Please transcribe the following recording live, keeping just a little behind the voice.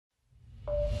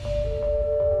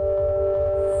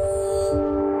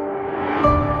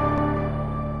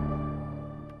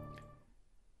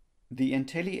The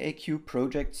IntelliAQ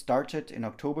project started in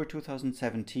October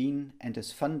 2017 and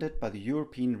is funded by the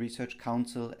European Research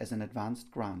Council as an advanced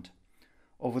grant.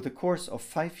 Over the course of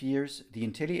 5 years, the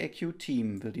IntelliAQ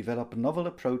team will develop novel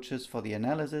approaches for the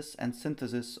analysis and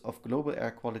synthesis of global air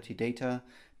quality data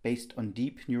based on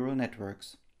deep neural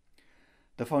networks.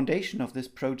 The foundation of this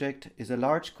project is a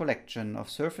large collection of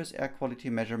surface air quality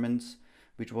measurements,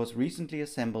 which was recently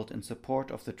assembled in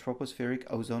support of the Tropospheric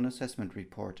Ozone Assessment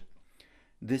Report.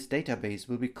 This database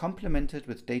will be complemented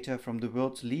with data from the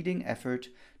world's leading effort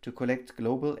to collect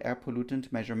global air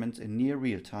pollutant measurements in near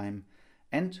real time,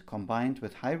 and combined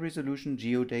with high-resolution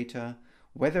geodata,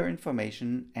 weather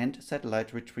information, and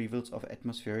satellite retrievals of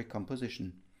atmospheric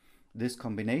composition. This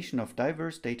combination of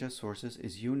diverse data sources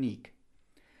is unique.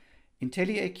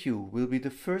 IntelliAQ will be the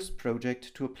first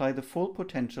project to apply the full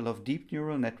potential of deep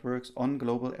neural networks on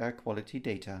global air quality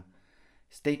data.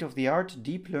 State-of-the-art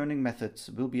deep learning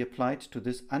methods will be applied to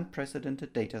this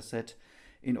unprecedented dataset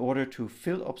in order to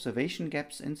fill observation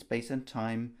gaps in space and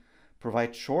time,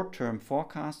 provide short-term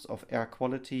forecasts of air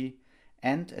quality,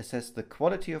 and assess the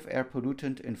quality of air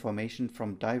pollutant information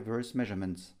from diverse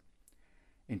measurements.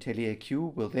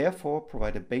 IntelliAQ will therefore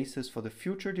provide a basis for the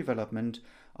future development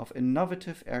of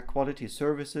innovative air quality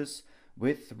services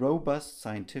with robust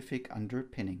scientific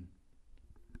underpinning.